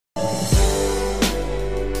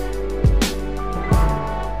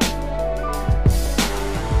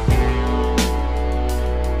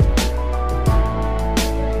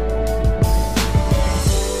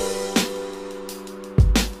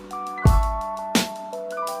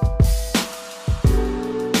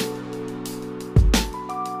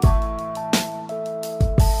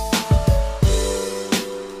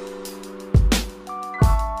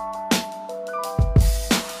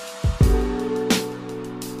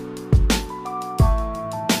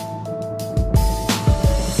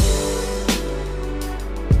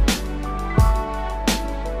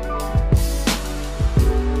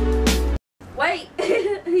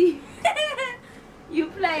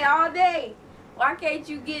Why can't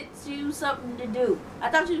you get you something to do? I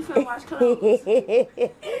thought you was finna wash clothes. This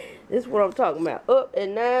is what I'm talking about. Up at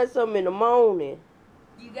 9 something in the morning.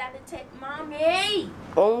 You gotta take mommy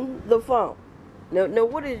On the phone. Now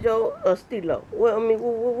what is your estilo? Well, I mean,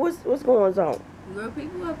 what's going on? Girl,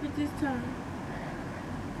 people up at this time.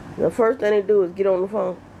 The first thing they do is get on the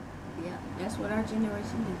phone. Yeah, that's what our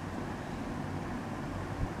generation do.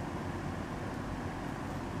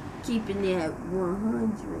 Keeping it at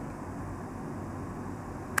 100.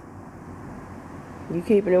 You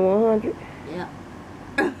keeping it 100? Yeah.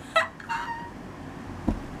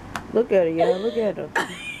 Look at her, y'all. Look at her.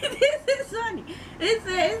 This is funny. It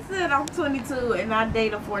said I'm 22 and I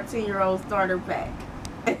date a 14-year-old starter pack.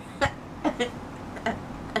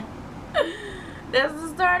 That's a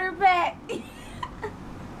starter pack.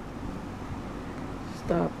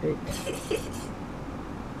 Stop it.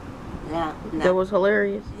 Yeah, no. That was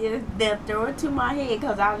hilarious. Yeah, they throw it to my head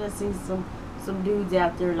because I just see some dudes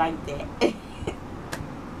out there like that.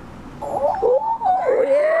 Oh,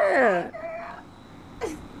 yeah.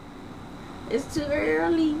 It's too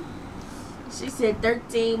early. She said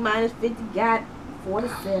 13 minus 50 got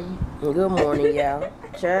 47. Good morning, y'all.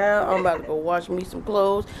 Child, I'm about to go wash me some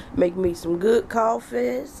clothes, make me some good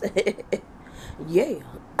coffees. Yeah.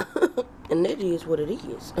 And that is what it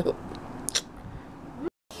is.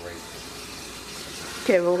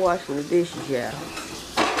 Kevin washing the dishes, y'all.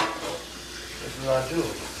 This is what I do.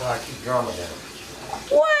 That's how I keep drama down.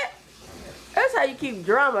 What? That's how you keep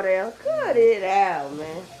drama down. Cut it out,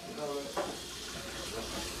 man.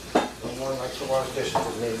 No one likes to wash dishes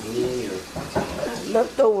with me or...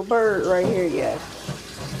 Leftover bird right here, y'all.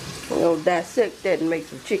 We're gonna dissect that and make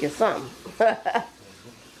some chicken something.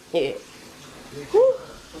 Yeah. Whew.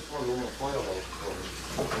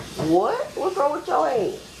 What? What's wrong with your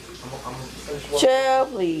hand? Child,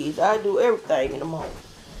 please. I do everything in the morning.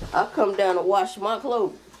 I come down to wash my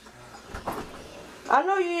clothes. I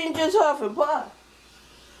know you ain't just huff and puff.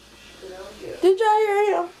 Did y'all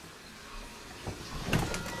hear him?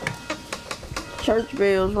 Church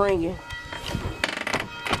bells ringing.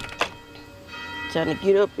 Time to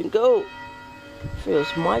get up and go.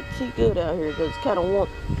 Feels mighty good out here because it's kind of warm.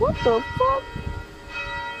 What the fuck?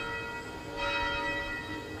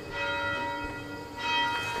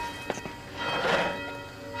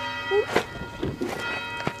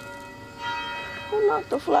 Who knocked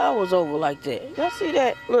the flowers over like that? Y'all see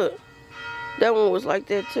that? Look. That one was like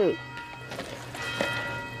that too.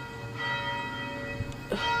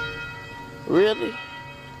 Really?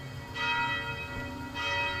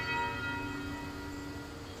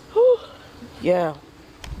 Whew. Yeah.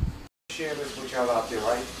 Share this with y'all out there,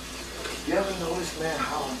 right? You ever notice, man,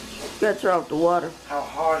 how Gotta turn off the water. how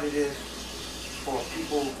hard it is for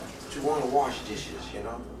people to want to wash dishes, you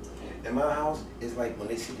know? In my house, it's like when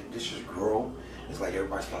they see the dishes grow, it's like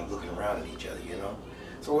everybody starts looking around at each other, you know?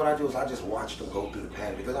 So what I do is I just watch them go through the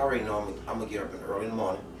pantry because I already know I'm gonna get up early in the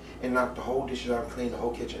morning and knock the whole dishes out and clean the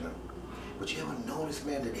whole kitchen up. But you ever notice,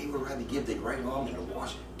 man, that they would rather give their right arm to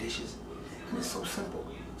wash dishes? And it's so simple.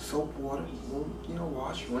 Soap, water, you know,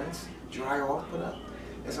 wash, rinse, dry off, put up.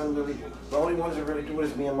 It's unbelievable. The only ones that really do it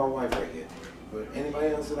is me and my wife right here. But anybody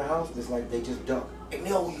else in the house, it's like they just duck. And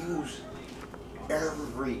they'll use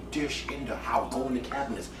every dish in the house, go in the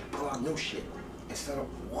cabinets, pull out new shit, instead of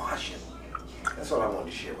washing. That's all I wanted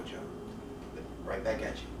to share with y'all. Right back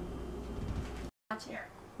at you.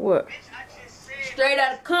 What? Straight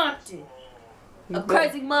out of Compton. A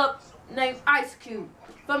crazy mug named Ice Cube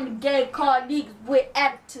from the game called Niggas with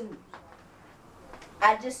Attitude.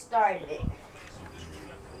 I just started it.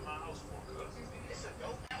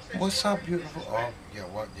 What's up, beautiful? Oh, yeah,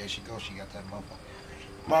 what? There she goes. She got that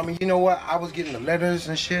motherfucker. Mommy, you know what? I was getting the letters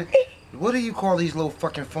and shit. What do you call these little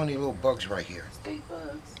fucking funny little bugs right here? Stink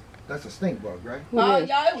bugs. That's a stink bug, right? Oh,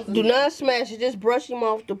 y'all, it was Do not smash it. Just brush him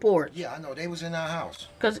off the porch. Yeah, I know. They was in our house.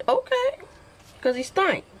 Cause he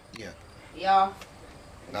stank. Yeah. y'all.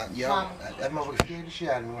 Not yeah. Mama. That motherfucker scared the shit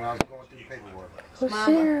out of me when I was going through the paperwork. Mama.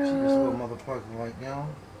 She this little motherfucker, like, you know.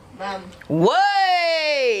 Mama.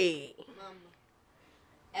 Wait. Mama.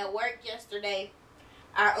 At work yesterday,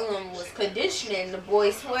 I was conditioning the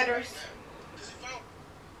boys' sweaters.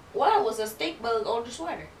 Well, it was a stink bug on the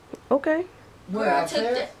sweater. Okay. Girl,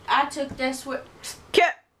 I took that sweater.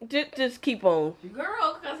 Just keep on.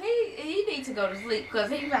 Girl, cause he needs to go to sleep, cause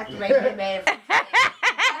he about to make me mad.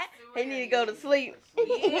 He need to go to sleep.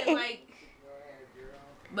 Yeah, like.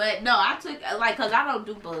 But no, I took cause I don't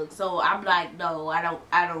do bugs, so I'm like, no, I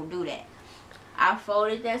don't do that. I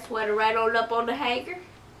folded that sweater right on up on the hanger.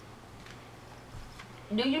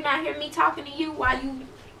 Do you not hear me talking to you while you?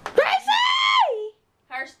 Gracie!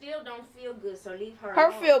 Her still don't feel good, so leave her. Her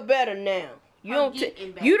alone. feel better now. You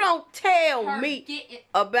don't tell me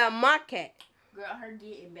about my cat. Girl, her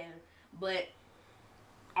getting better. But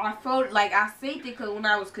I folded, like I seen it because when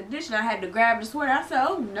I was conditioned, I had to grab the sweater. I said,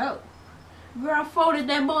 oh no. Girl, I folded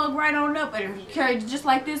that bug right on up and carried it just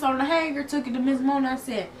like this on the hanger. Took it to Miss Mona. I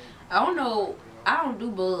said, I don't know. I don't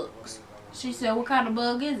do bugs. She said, what kind of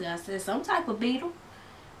bug is it? I said, some type of beetle.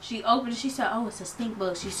 She opened it. She said, oh, it's a stink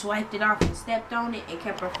bug. She swiped it off and stepped on it and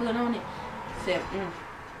kept her foot on it. Said,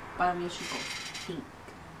 5 minutes she gonna stink.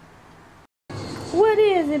 What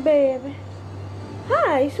is it, baby?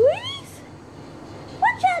 Hi, sweeties.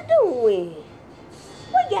 What y'all doing?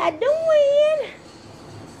 What y'all doing?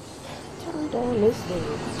 Turn down this thing.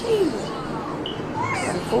 Jesus.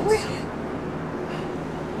 For real.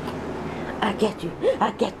 I got you.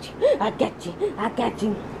 I got you. I got you. I got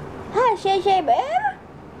you. Hi, Shay Shay, baby.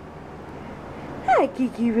 Hi,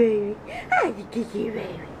 Kiki, baby. Hi, Kiki,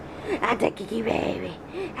 baby. Hi, Kiki, baby.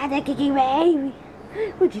 Hi, Kiki, baby.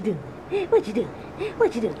 What you doing? What you doing?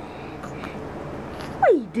 What you doing?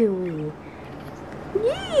 What you doing?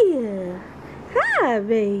 Yeah. Hi,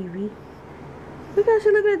 baby. Look how she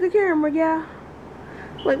looking at the camera, y'all.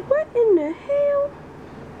 Like, what in the hell?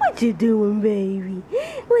 What you doing, baby?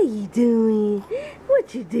 What you doing?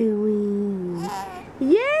 What you doing?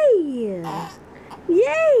 Yeah.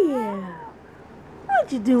 Yeah.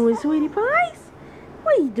 What you doing, sweetie pies?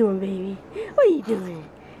 What you doing, baby? What you doing?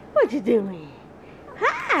 What you doing?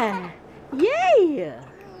 Hi. Yeah.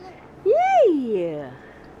 Yeah.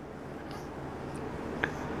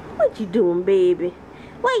 What you doing, baby?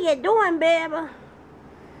 What you doing, baby?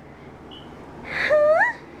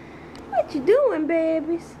 Huh? What you doing,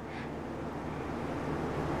 babies?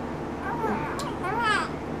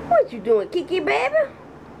 What you doing, Kiki, baby?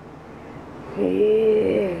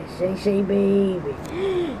 Yeah, Shay baby.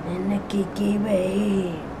 And the Kiki,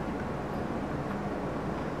 baby.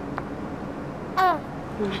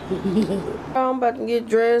 I'm about to get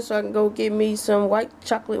dressed so I can go get me some white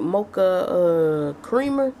chocolate mocha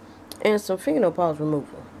creamer and some fingernail polish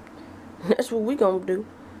remover. That's what we gonna do.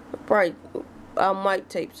 Probably, I might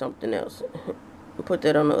tape something else and put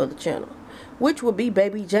that on the other channel, which will be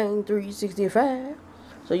Baby Jane 365.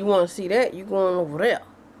 So you want to see that, you going over there.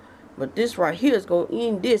 But this right here is gonna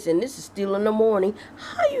end this, and this is still in the morning.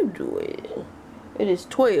 How you doing? It is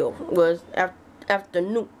 12. Well, it's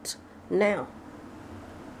afternoon now.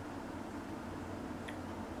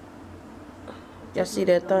 Y'all see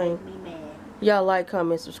that thing? Y'all like,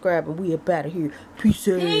 comment, subscribe, and we up out of here. Peace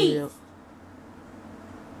out.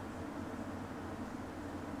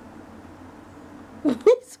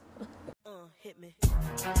 Hit me.